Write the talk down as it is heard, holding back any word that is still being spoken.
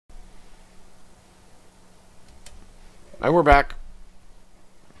And we're back.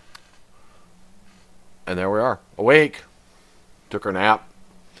 And there we are. Awake. Took our nap.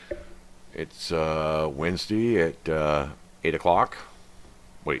 It's Wednesday at 8 o'clock.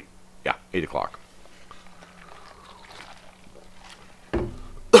 Wait. Yeah, 8 o'clock.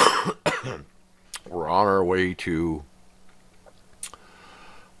 We're on our way to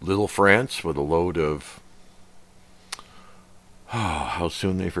Lille, France with a load of... Oh, how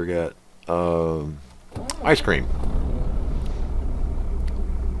soon they forget. Ice cream.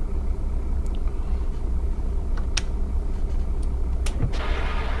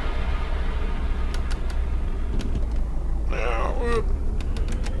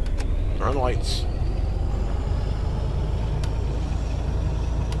 Turn the lights.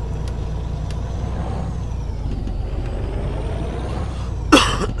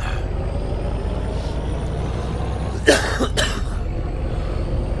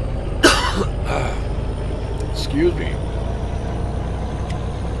 Excuse me.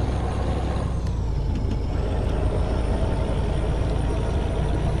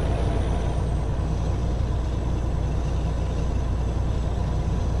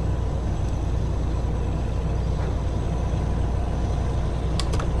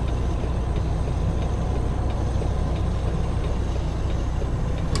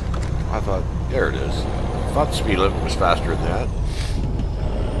 I thought, there it is. I thought the speed limit was faster than that.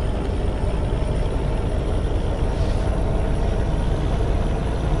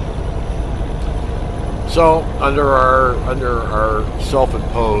 So, under our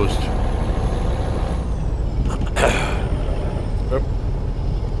self-imposed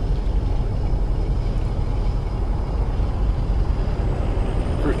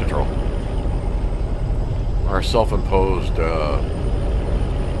cruise control, our self-imposed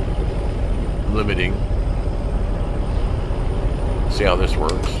limiting. See how this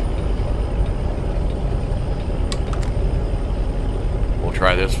works. We'll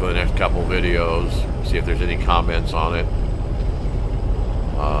try this for the next couple videos. See if there's any comments on it.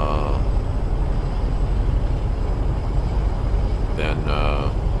 Then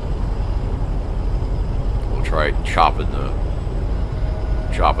we'll try chopping the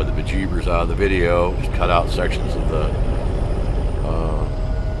bejeebers out of the video. Just cut out sections of the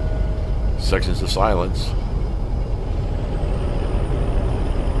sections of silence.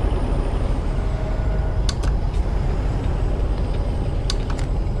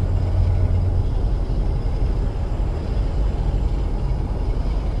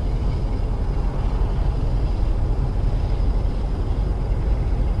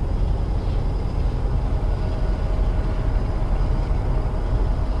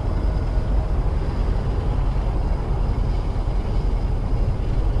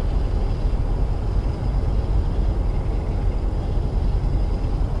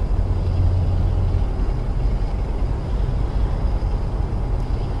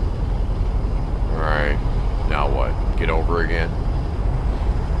 Get over again.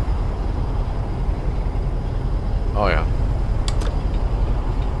 Oh yeah.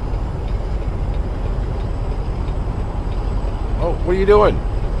 Oh, what are you doing?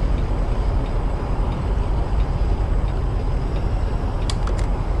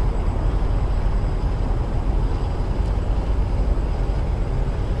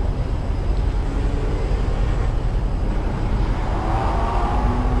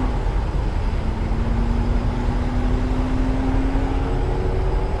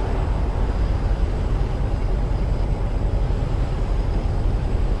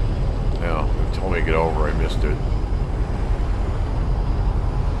 Told me to get over, I missed it.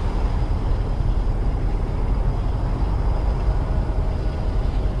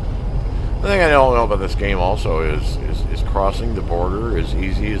 The thing I don't know about this game also is crossing the border as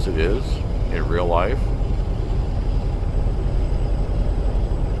easy as it is in real life.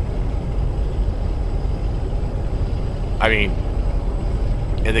 I mean,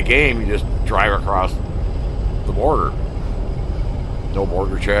 in the game you just drive across the border. No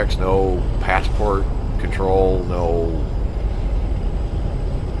border checks, no passport control, no...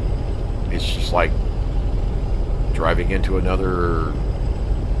 It's just like driving into another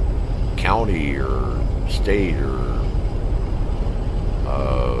county or state or...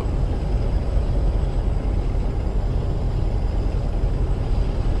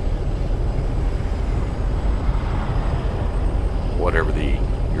 whatever the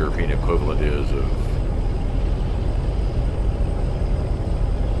European equivalent is of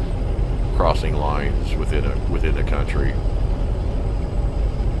crossing lines within a country,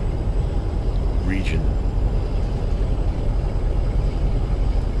 region.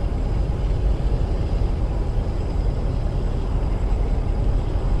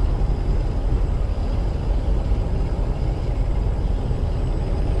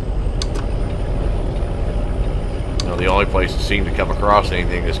 the only place to seem to come across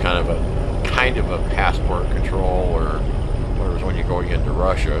anything is kind of a passport control, or whatever, when you're going into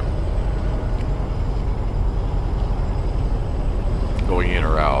Russia, going in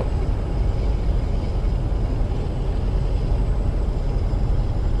or out.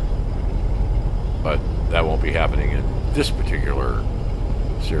 But that won't be happening in this particular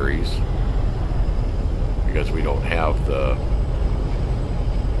series because we don't have the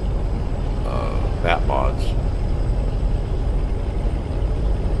map mods.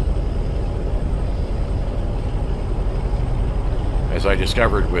 As I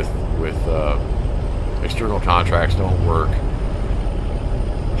discovered with external contracts don't work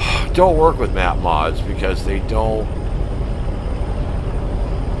with map mods because they don't.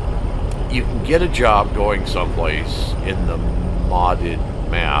 You can get a job going someplace in the modded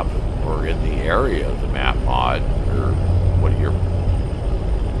map or in the area of the map mod or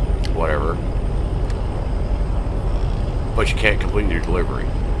whatever, but you can't complete your delivery.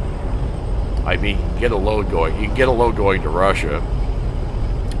 I mean, you can get a load going. You can get a load going to Russia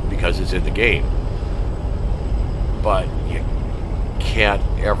because it's in the game, but you can't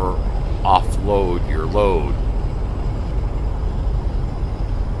ever offload your load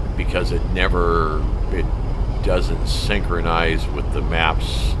because it doesn't synchronize with the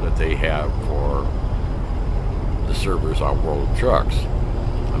maps that they have for the servers on World of Trucks.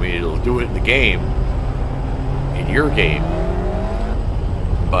 I mean, it'll do it in the game, in your game,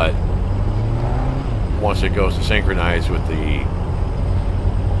 but once it goes to synchronize with the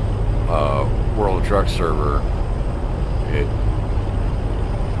World of Trucks server, it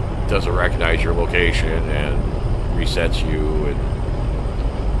doesn't recognize your location and resets you. And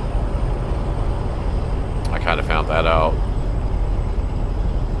I kind of found that out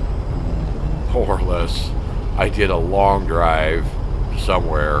more or less. I did a long drive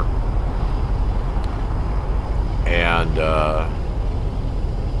somewhere, and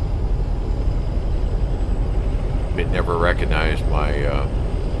it never recognized my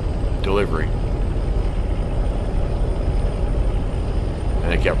delivery,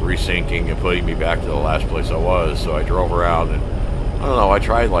 and it kept resyncing and putting me back to the last place I was. So I drove around, and I don't know, I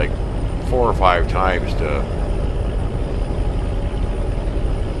tried like 4 or 5 times to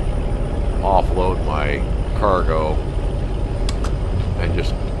offload my cargo and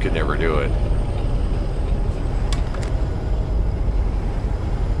just could never do it.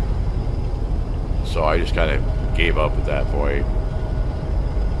 So I just kind of gave up at that point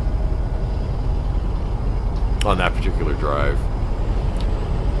on that particular drive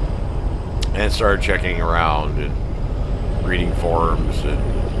and started checking around and reading forums and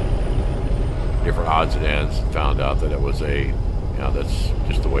different odds and ends, and found out that it was that's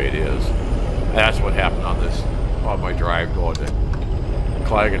just the way it is. And that's what happened on my drive going to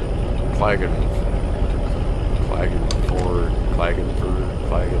Klagenfurt,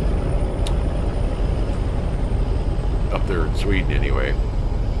 up there in Sweden anyway.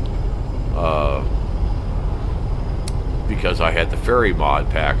 Because I had the ferry mod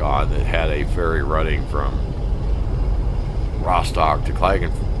pack on that had a ferry running from Rostock to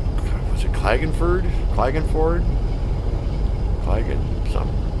Klagenfurt. Was it Klagenfurt? Klagenfurt?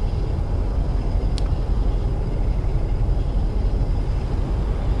 Something.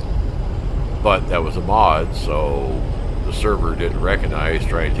 But that was a mod, so the server didn't recognize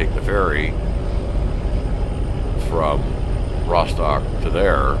trying to take the ferry from Rostock to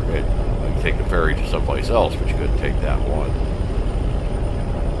there. You could take the ferry to someplace else, but you couldn't take that one.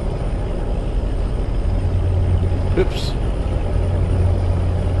 Oops.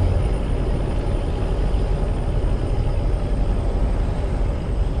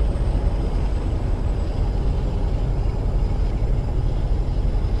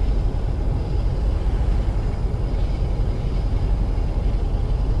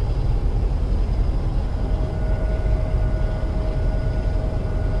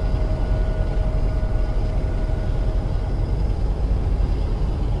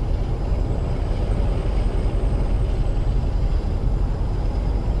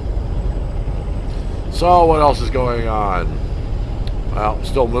 So what else is going on? Well,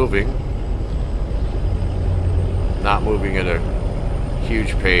 still moving. Not moving at a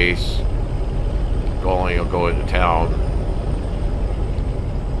huge pace. I'll go into town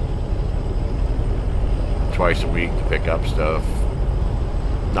twice a week to pick up stuff.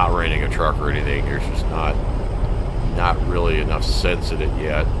 Not renting a truck or anything. There's just not really enough sense in it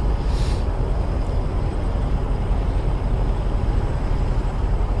yet.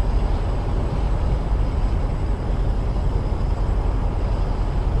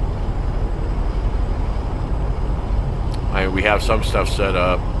 We have some stuff set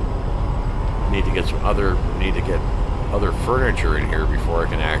up. Need to get other furniture in here before I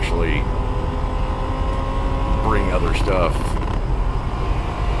can actually bring other stuff.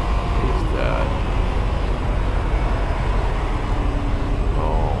 What is that?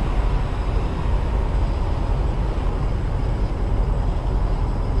 Oh.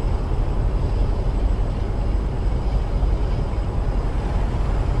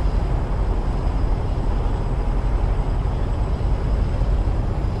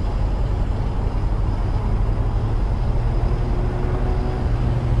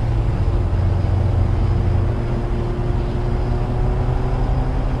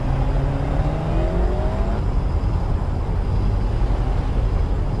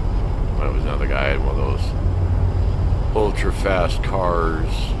 Ultra fast cars.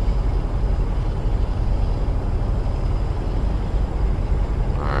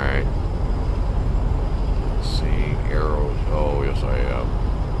 Alright. Seeing arrows. Oh, yes, I am.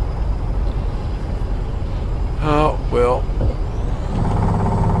 Oh, well.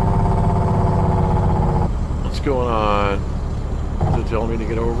 What's going on? Is it telling me to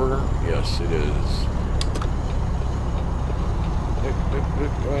get over? Yes, it is.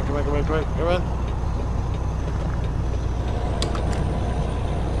 Come on, come on, come on, come on, come on.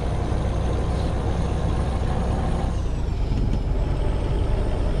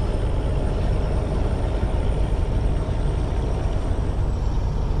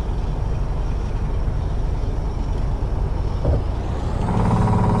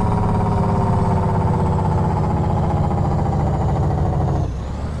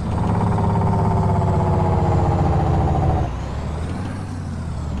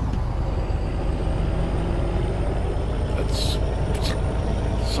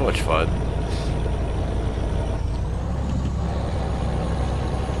 So much fun.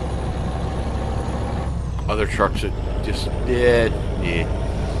 Other trucks that just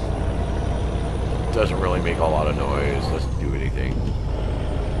doesn't really make a lot of noise, doesn't do anything.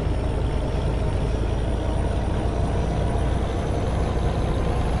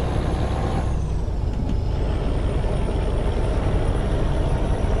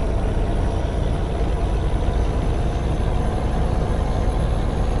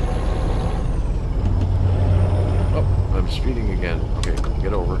 Speeding again. Okay,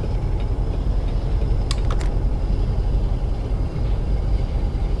 get over.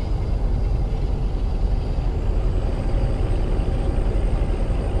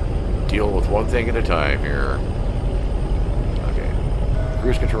 Deal with one thing at a time here. Okay.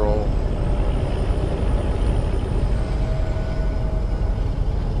 Cruise control.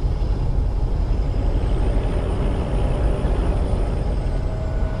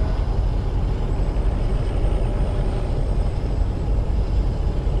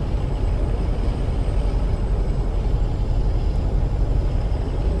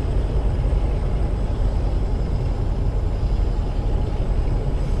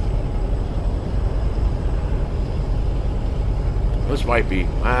 This might be,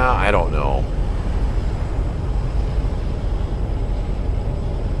 I don't know.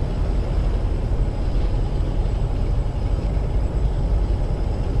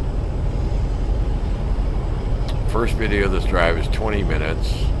 First video of this drive is 20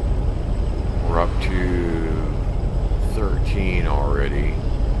 minutes. We're up to 13 already.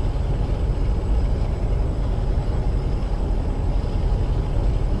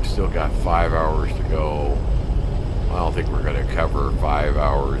 We've still got 5 hours to go. I don't think we're going to cover 5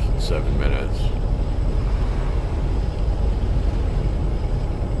 hours and 7 minutes.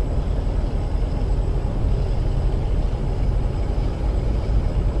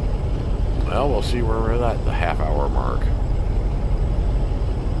 Well, we'll see where we're at the half-hour mark.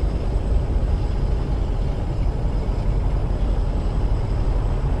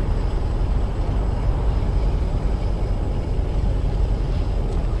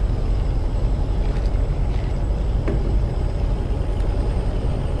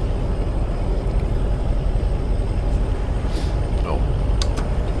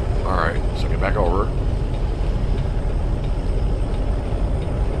 Back over.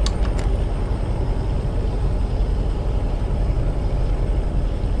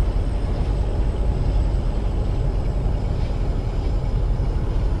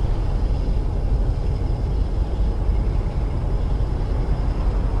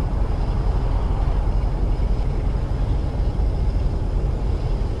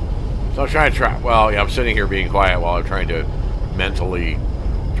 So I'm trying to well, yeah, I'm sitting here being quiet while I'm trying to mentally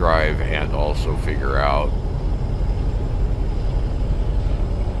drive and also figure out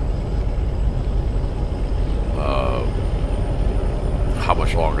how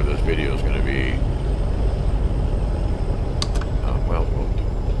much longer this video is going to be. Well,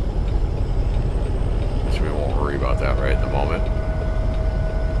 so we won't worry about that right at the moment.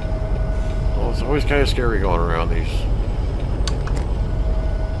 Well, it's always kind of scary going around these.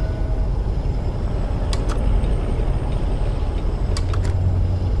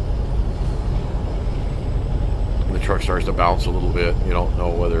 The truck starts to bounce a little bit. You don't know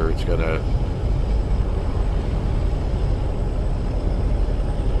whether it's going to...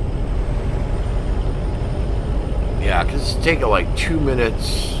 Yeah, because it's taking like 2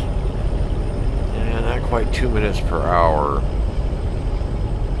 minutes, and not quite 2 minutes per hour.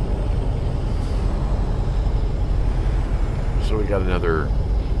 So we got another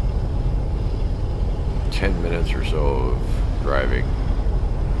 10 minutes or so of driving.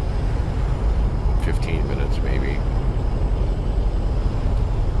 15 minutes maybe.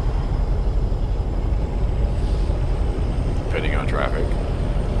 Depending on traffic.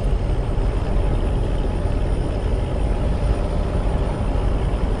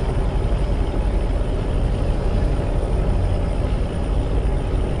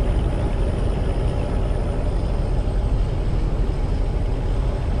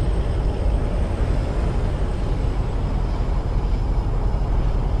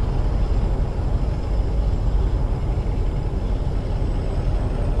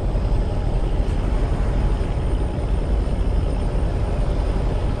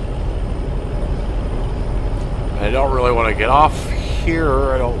 I don't really want to get off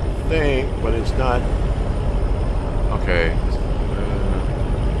here, I don't think, but it's not... Okay.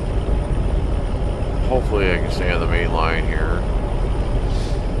 Hopefully I can stay on the main line here.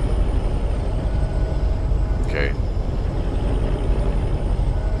 Okay.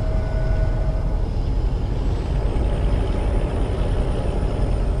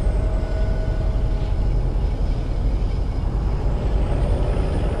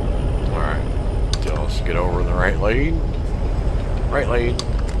 Get over in the right lane. Right lane.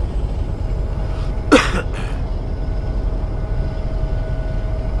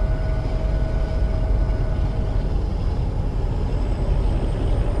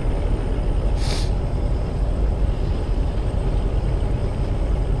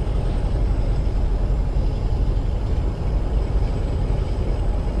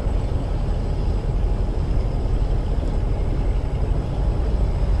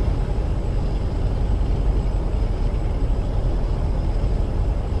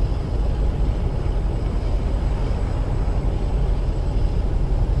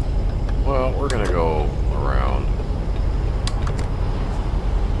 Well, we're going to go around.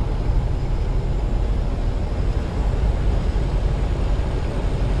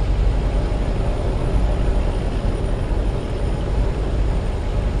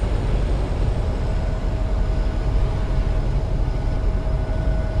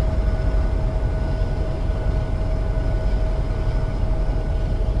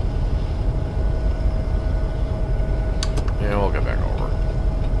 Yeah, we'll get back over.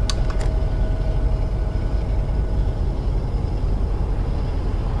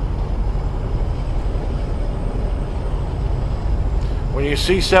 When you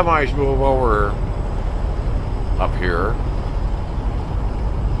see semis move over up here,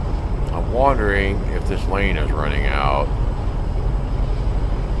 I'm wondering if this lane is running out.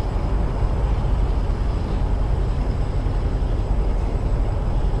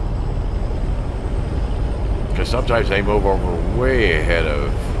 Because sometimes they move over way ahead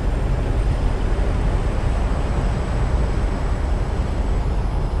of...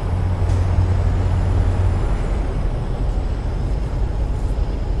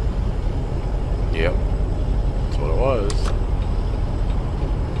 Yep, that's what it was.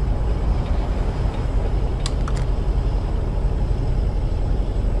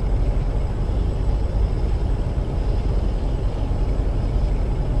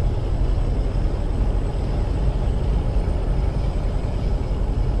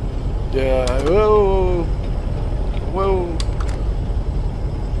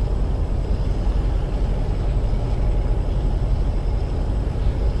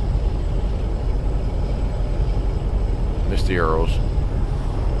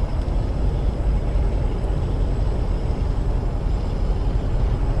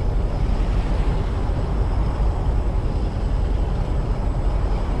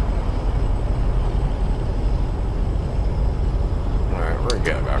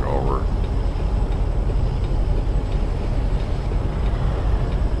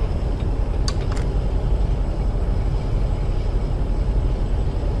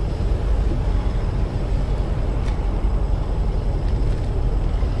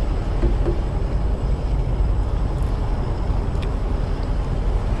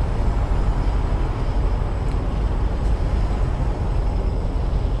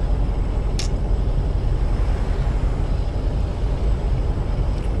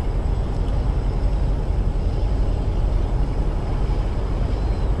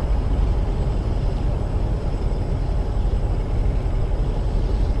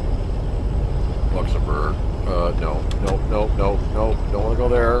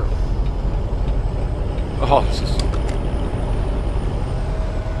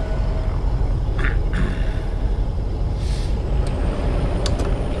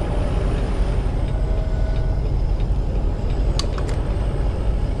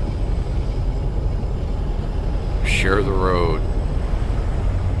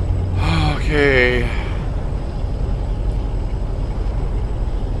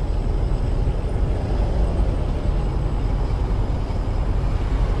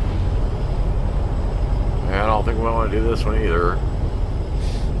 this one either.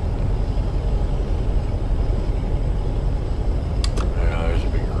 Yeah, there's a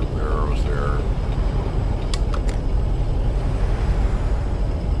big group of arrows there.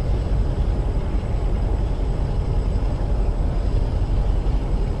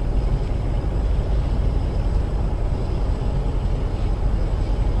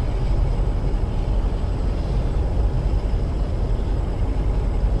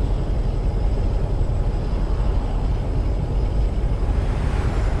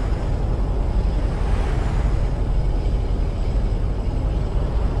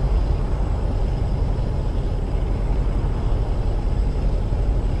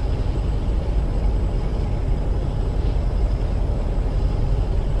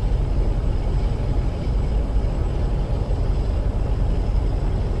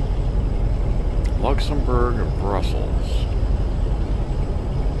 Luxembourg and Brussels.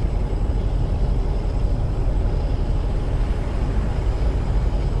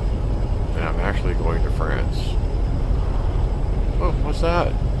 And I'm actually going to France. Oh, what's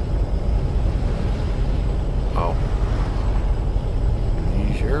that? Oh.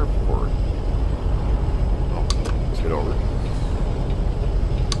 Liège Airport. Oh, let's get over.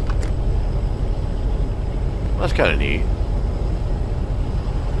 That's kind of neat.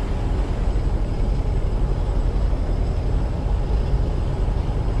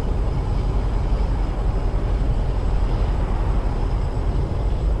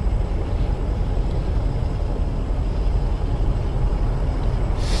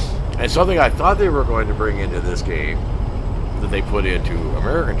 And something I thought they were going to bring into this game that they put into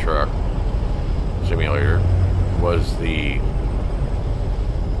American Truck Simulator was the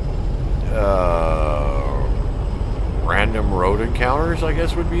random road encounters, I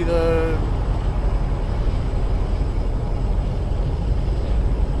guess would be the...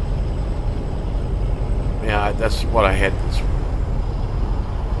 Yeah, that's what I had...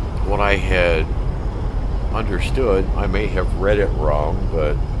 What I had understood. I may have read it wrong,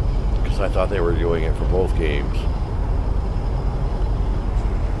 but... I thought they were doing it for both games.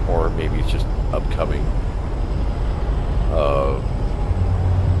 Or maybe it's just upcoming.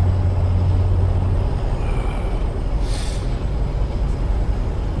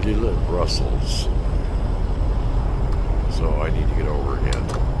 Lille, Brussels. So I need to get over again.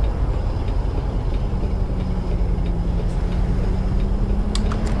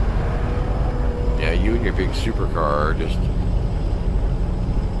 Yeah, you and your big supercar just...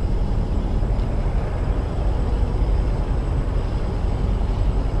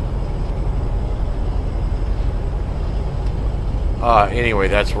 anyway,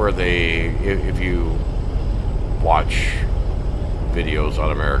 that's where they, if you watch videos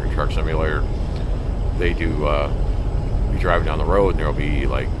on American Truck Simulator, they do, you're driving down the road and there'll be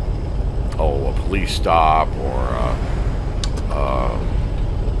like, oh, a police stop or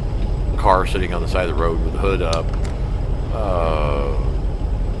a car sitting on the side of the road with the hood up,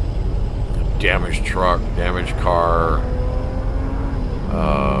 damaged truck, damaged car,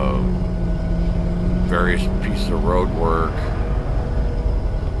 various pieces of road work.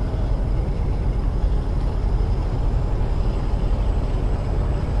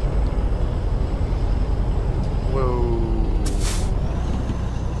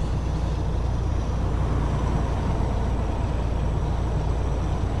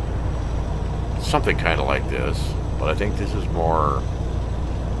 Something kind of like this, but I think this is more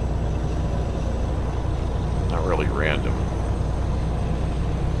not really random.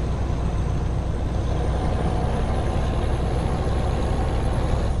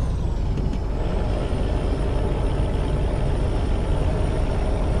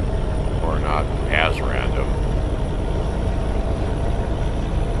 Or not as random.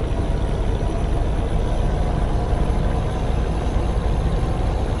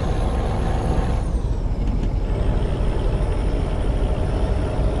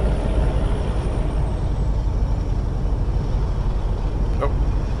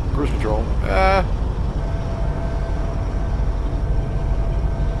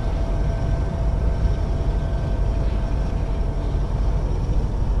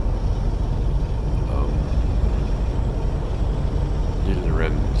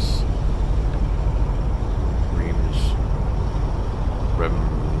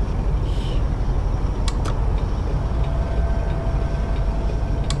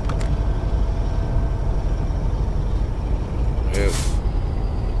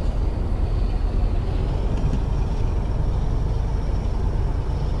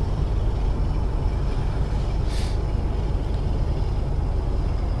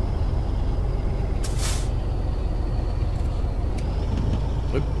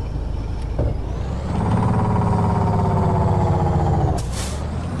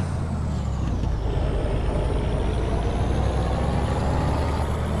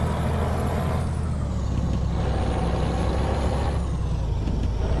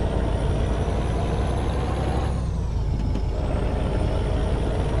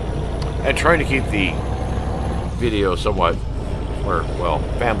 and trying to keep the video somewhat, or well,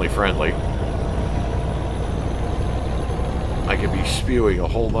 family friendly. I could be spewing a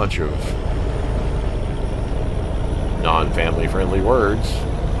whole bunch of non-family friendly words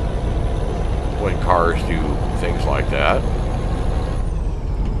when cars do things like that.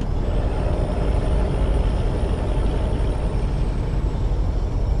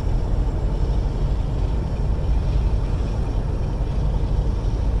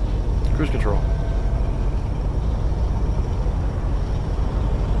 Cruise control.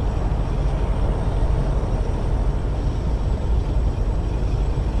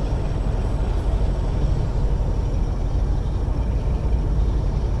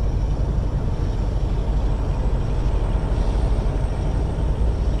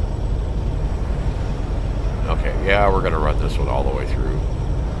 Yeah, we're going to run this one all the way through.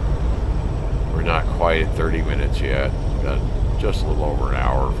 We're not quite at 30 minutes yet. We've got just a little over an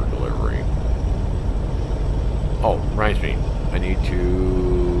hour for delivery. Oh, reminds me, I need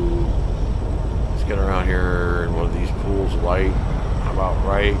to... Let's get around here in one of these pools of light. How about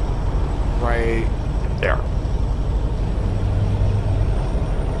right there.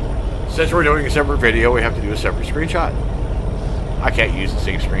 Since we're doing a separate video, we have to do a separate screenshot. I can't use the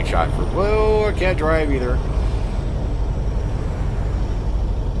same screenshot for... Whoa, I can't drive either.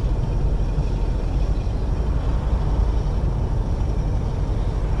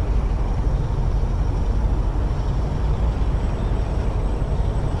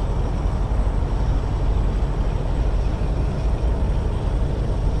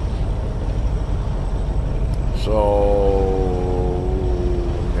 So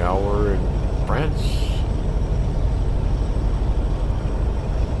now we're in France.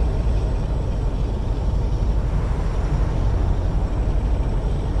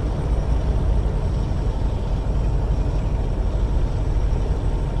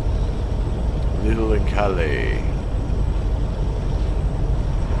 Lille and Calais.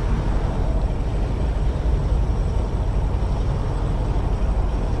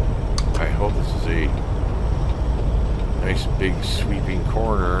 I hope this is a nice big sweeping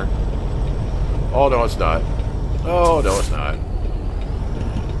corner. Oh no, it's not. Oh no, it's not.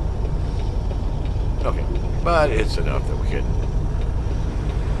 Okay, but it's enough that we can.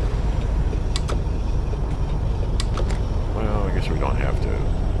 Well, I guess we don't have to.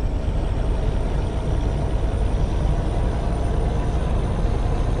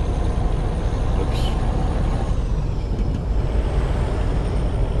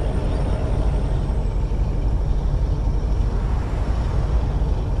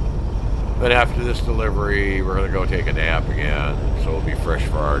 Then after this delivery, we're going to go take a nap again, so we'll be fresh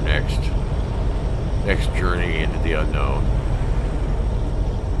for our next journey into the unknown.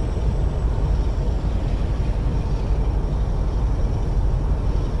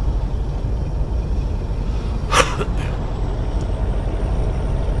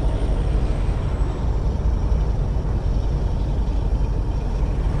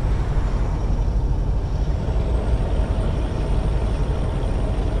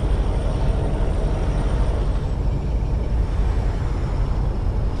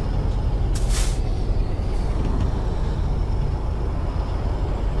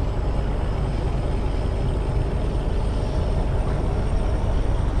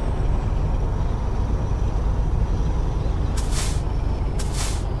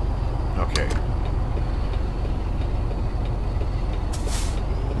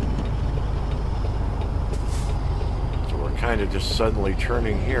 Kind of just suddenly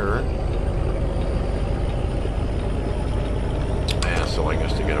turning here and telling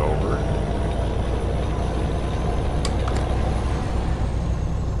us to get over.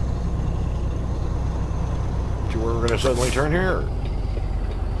 To where we're going to suddenly turn here.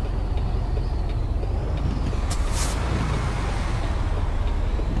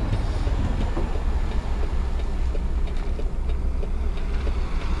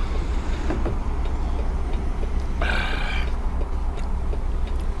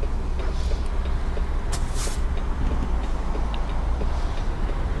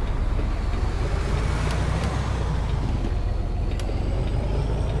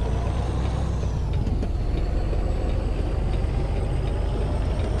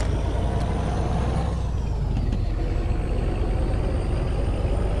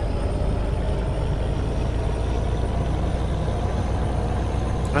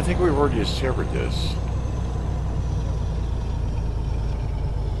 I think we've already discovered this.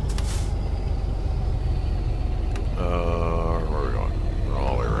 Where are we going? We're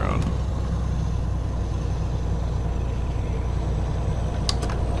all the way around.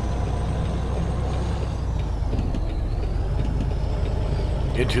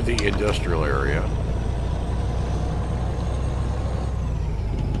 into the industrial area.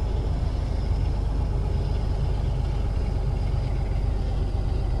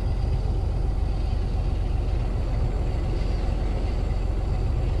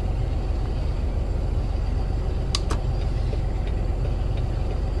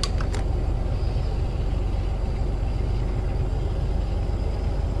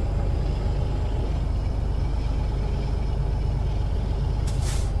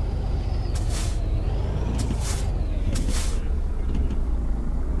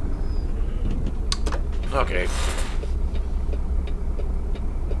 Okay.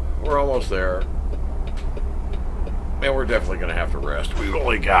 We're almost there. And we're definitely going to have to rest. We've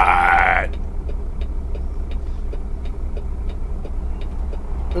only got...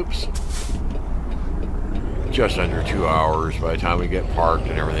 Oops. Just under 2 hours. By the time we get parked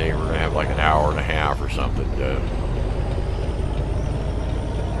and everything, we're going to have like an hour and a half or something to...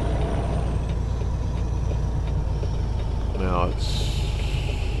 Now it's...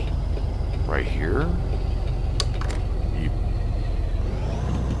 right here.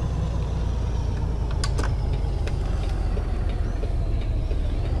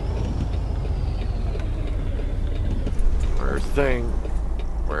 Where's the thing?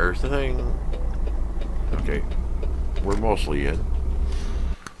 Where's the thing? Okay, we're mostly in.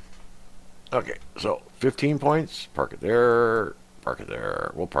 Okay, so 15 points. Park it there. Park it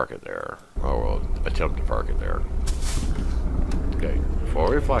there. We'll park it there. Oh, we'll attempt to park it there. Okay,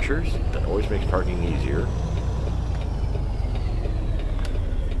 four-way flushers. That always makes parking easier.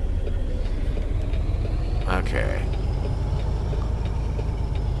 Okay.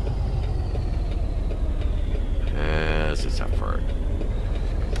 This is tough part.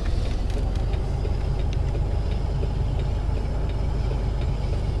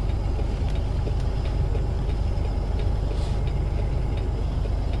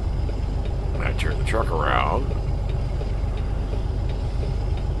 I turn the truck around.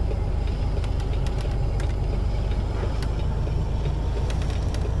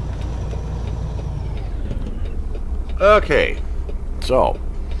 Okay, so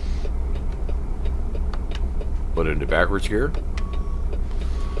put it into backwards gear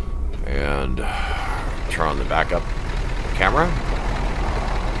and turn on the backup camera.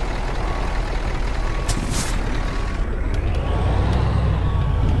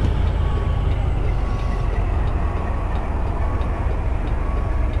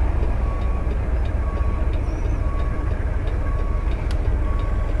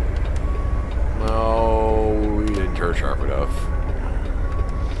 No, we didn't turn sharp enough.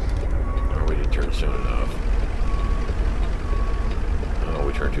 Or we didn't turn soon enough. Oh,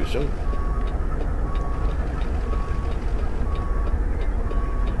 we turned too soon.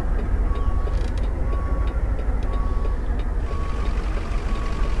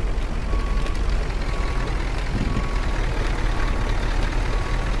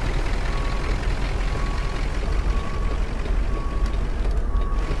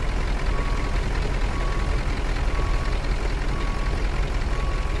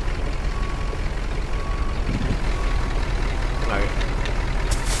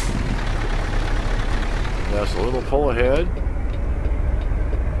 That's a little pull ahead.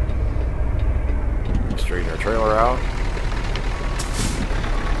 Straighten our trailer out.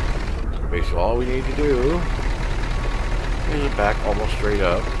 Basically all we need to do is it back almost straight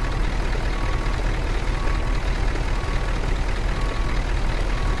up.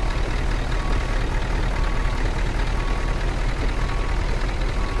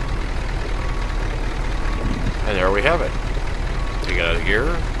 And there we have it. Take it out of gear,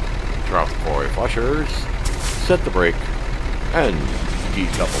 turn off the four-way flushers, set the brake, and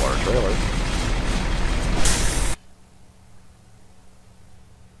decouple our trailer.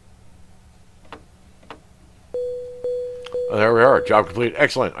 There we are. Job complete.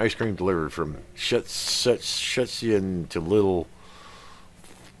 Excellent. Ice cream delivered from Stettin to Lille,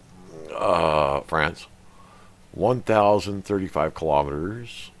 France. 1,035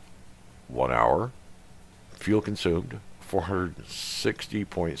 kilometers, 1 hour. Fuel consumed,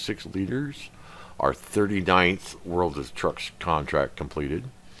 460.6 liters. Our 39th World of Trucks contract completed.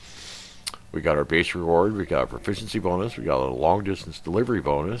 We got our base reward. We got a proficiency bonus. We got a long distance delivery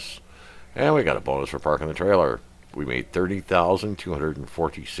bonus. And we got a bonus for parking the trailer. We made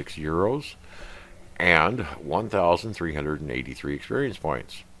 30,246 euros and 1,383 experience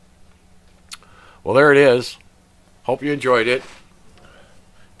points. Well, there it is. Hope you enjoyed it.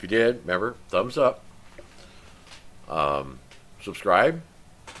 If you did, remember, thumbs up. Subscribe.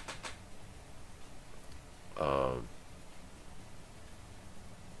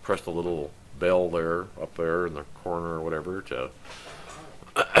 Press the little bell there, up there in the corner or whatever, to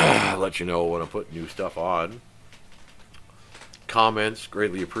Let you know when I put new stuff on. Comments,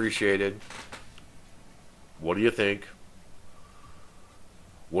 greatly appreciated. What do you think?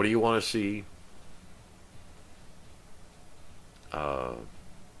 What do you want to see?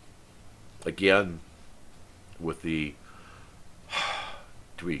 Again, with the,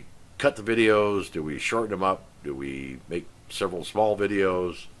 do we cut the videos? Do we shorten them up? Do we make several small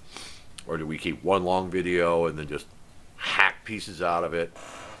videos? Or do we keep one long video and then just hack pieces out of it?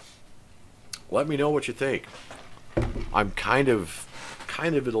 Let me know what you think. I'm kind of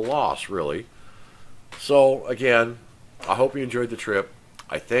at a loss, really. So again, I hope you enjoyed the trip.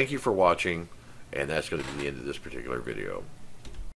 I thank you for watching, and that's going to be the end of this particular video.